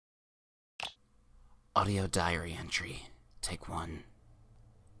Audio diary entry. Take 1.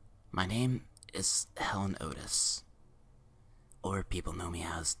 My name is Helen Otis, or people know me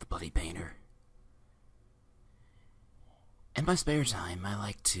as the Bloody Painter. In my spare time, I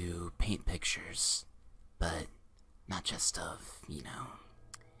like to paint pictures, but not just of,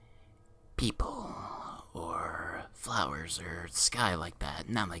 people, or flowers, or sky like that,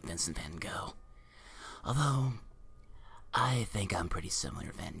 not like Vincent van Gogh. Although, I think I'm pretty similar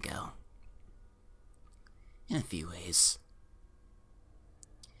to Van Gogh. In a few ways.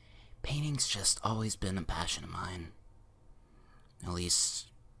 Painting's just always been a passion of mine. At least,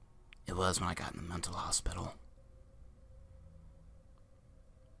 it was when I got in the mental hospital.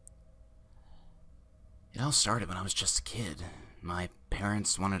 It all started when I was just a kid. My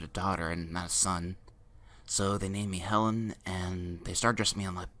parents wanted a daughter and not a son, so they named me Helen, and they started dressing me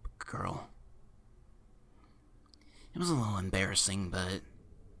up like a girl. It was a little embarrassing, but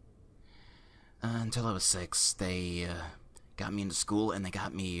until I was 6, they got me into school, and they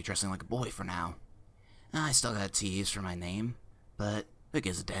got me dressing like a boy for now. I still got teased for my name, but who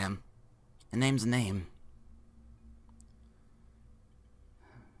gives a damn? A name's a name.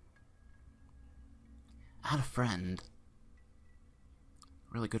 I had a friend,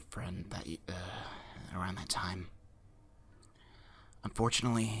 a really good friend, that around that time.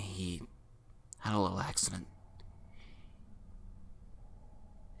 Unfortunately, he had a little accident.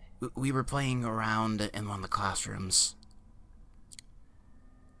 We were playing around in one of the classrooms,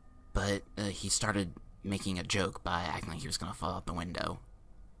 but he started making a joke by acting like he was going to fall out the window.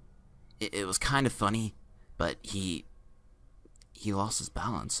 It was kind of funny, but he lost his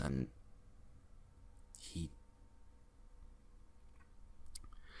balance, and he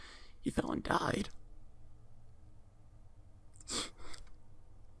fell and died.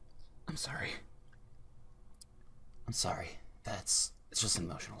 I'm sorry. It's just an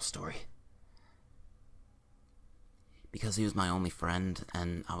emotional story. Because he was my only friend,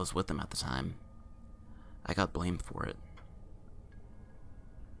 and I was with him at the time, I got blamed for it.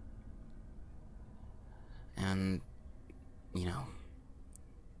 And,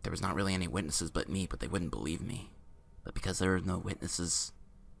 there was not really any witnesses but me, but they wouldn't believe me. But because there were no witnesses,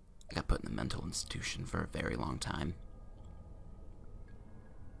 I got put in a mental institution for a very long time.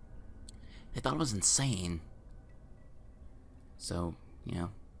 They thought I was insane. So,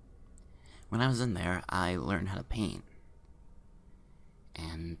 when I was in there, I learned how to paint.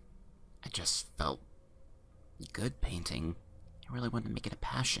 And I just felt good painting. I really wanted to make it a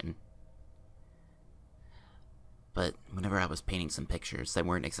passion. But whenever I was painting some pictures, they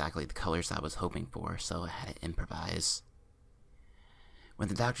weren't exactly the colors I was hoping for, so I had to improvise. When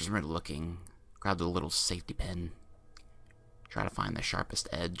the doctors were looking, grabbed a little safety pin, try to find the sharpest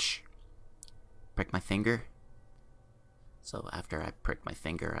edge, prick my finger. So after I pricked my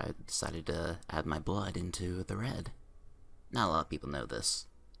finger, I decided to add my blood into the red. Not a lot of people know this,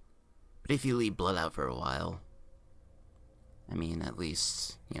 but if you leave blood out for a while, at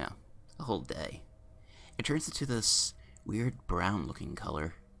least, a whole day, it turns into this weird brown looking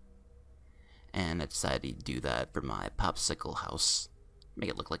color. And I decided to do that for my popsicle house. Make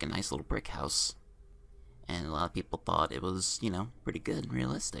it look like a nice little brick house. And a lot of people thought it was, pretty good and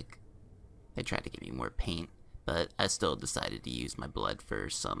realistic. They tried to give me more paint, but I still decided to use my blood for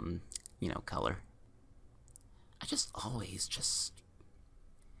some, color. I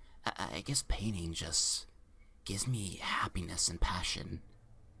guess painting just gives me happiness and passion.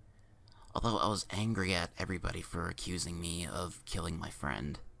 Although I was angry at everybody for accusing me of killing my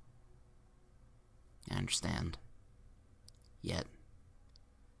friend. I understand. Yet,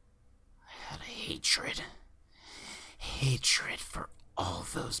 I had a hatred for all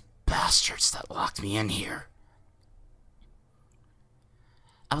those bastards that locked me in here.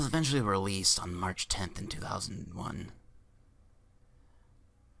 I was eventually released on March 10th in 2001.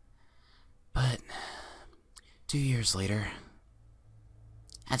 But 2 years later,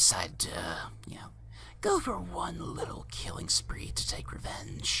 I decided to, go for one little killing spree to take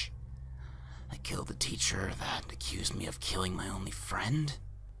revenge. I killed the teacher that accused me of killing my only friend.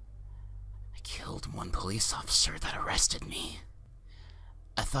 I killed one police officer that arrested me.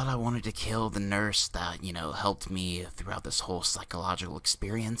 I thought I wanted to kill the nurse that, helped me throughout this whole psychological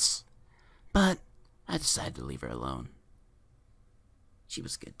experience. But I decided to leave her alone. She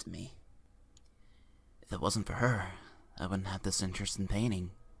was good to me. If it wasn't for her, I wouldn't have this interest in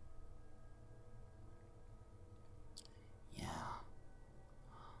painting. Yeah.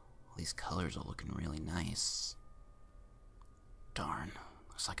 All these colors are looking really nice. Darn,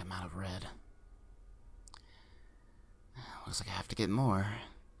 looks like I'm out of red. Looks like I have to get more.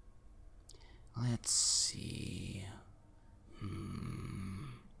 Let's see.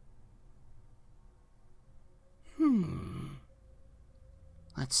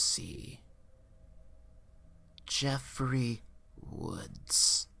 Let's see. Jeffrey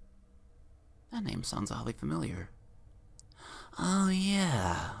Woods. That name sounds oddly familiar. Oh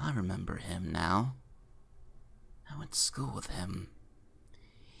yeah, I remember him now. I went to school with him.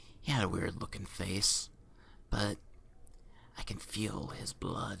 He had a weird-looking face, but I can feel his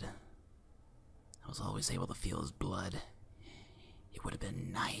blood. I was always able to feel his blood. It would have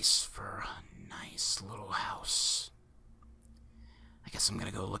been nice for a nice little house. I guess I'm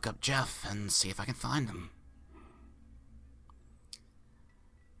gonna go look up Jeff and see if I can find him.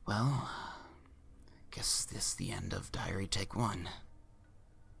 Well, guess this is the end of Diary Take 1.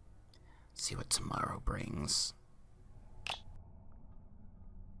 See what tomorrow brings.